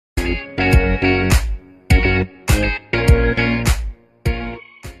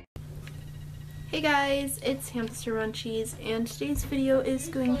Hey guys, it's Hamster Munchies, and today's video is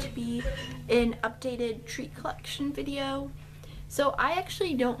going to be an updated treat collection video. So I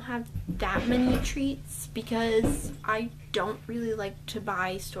actually don't have that many treats because I don't really like to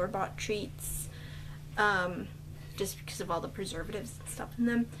buy store-bought treats just because of all the preservatives and stuff in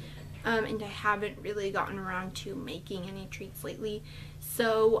them. And I haven't really gotten around to making any treats lately.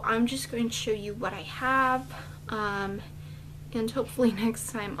 So I'm just going to show you what I have, and hopefully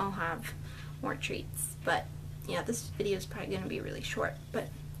next time I'll have more treats. But yeah, this video is probably going to be really short, but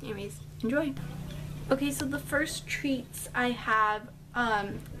anyways, enjoy. Okay, so the first treats I have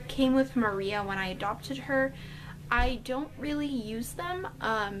came with Maria when I adopted her. I don't really use them,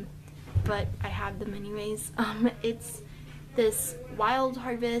 but I have them anyways. It's this Wild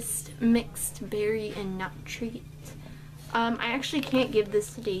Harvest mixed berry and nut treat. I actually can't give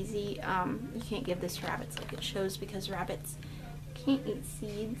this to Daisy. You can't give this to rabbits like it shows because rabbits can't eat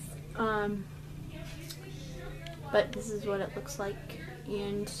seeds. But this is what it looks like,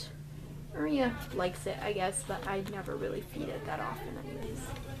 and Maria likes it, I guess, but I never really feed it that often anyways.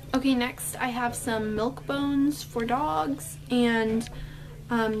 Okay, next I have some milk bones for dogs, and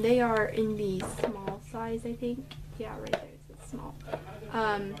they are in the small size, I think. Yeah, right there, it's small.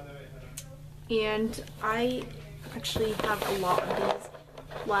 And I actually have a lot of these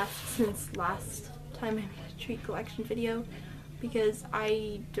left since last time I made a treat collection video, because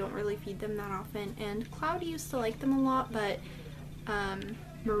I don't really feed them that often, and Cloudy used to like them a lot, but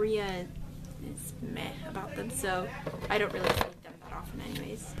Maria is meh about them, so I don't really feed them that often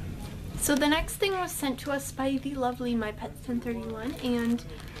anyways. So the next thing was sent to us by the lovely My Pets 1031, and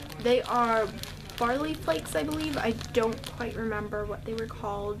they are barley flakes, I believe. I don't quite remember what they were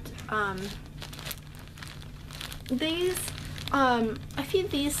called. I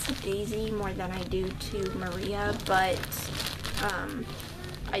feed these to Daisy more than I do to Maria, but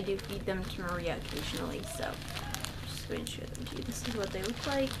I do feed them to Maria occasionally, so I'm just going to show them to you. This is what they look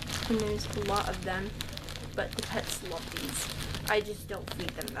like, and there's a lot of them, but the pets love these. I just don't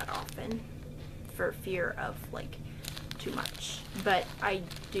feed them that often for fear of, like, too much, but I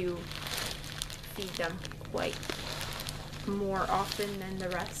do feed them quite more often than the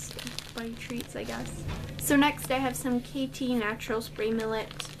rest of my treats, I guess. So next I have some KT Natural Spray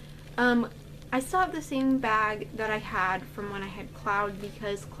Millet. I still have the same bag that I had from when I had Cloud,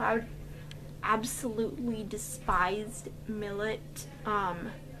 because Cloud absolutely despised millet,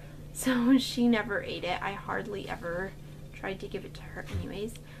 so she never ate it. I hardly ever tried to give it to her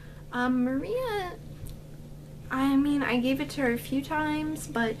anyways. Maria, I mean, I gave it to her a few times,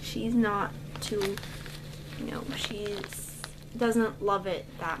 but she's not too, you know, doesn't love it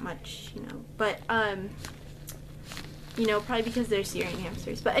that much, you know, but, you know, probably because they're Syrian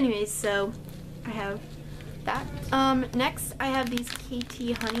hamsters. But anyways, so I have that. Next I have these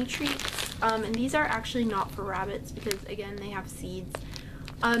KT honey treats, and these are actually not for rabbits because, again, they have seeds.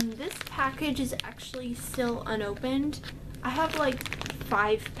 This package is actually still unopened. I have like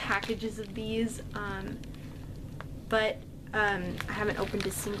 5 packages of these, but I haven't opened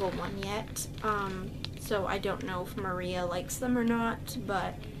a single one yet, so I don't know if Maria likes them or not,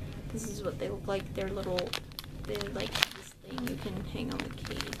 but this is what they look like. They're like this thing you can hang on the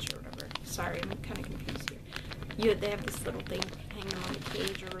cage or whatever. Sorry, I'm kind of confused here. They have this little thing, you can hang them on the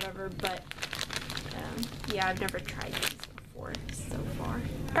cage or whatever, but yeah, I've never tried these before so far.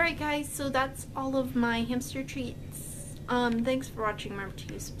 Alright guys, so that's all of my hamster treats. Thanks for watching. Remember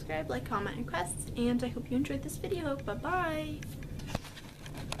to subscribe, like, comment, and request, and I hope you enjoyed this video. Bye bye!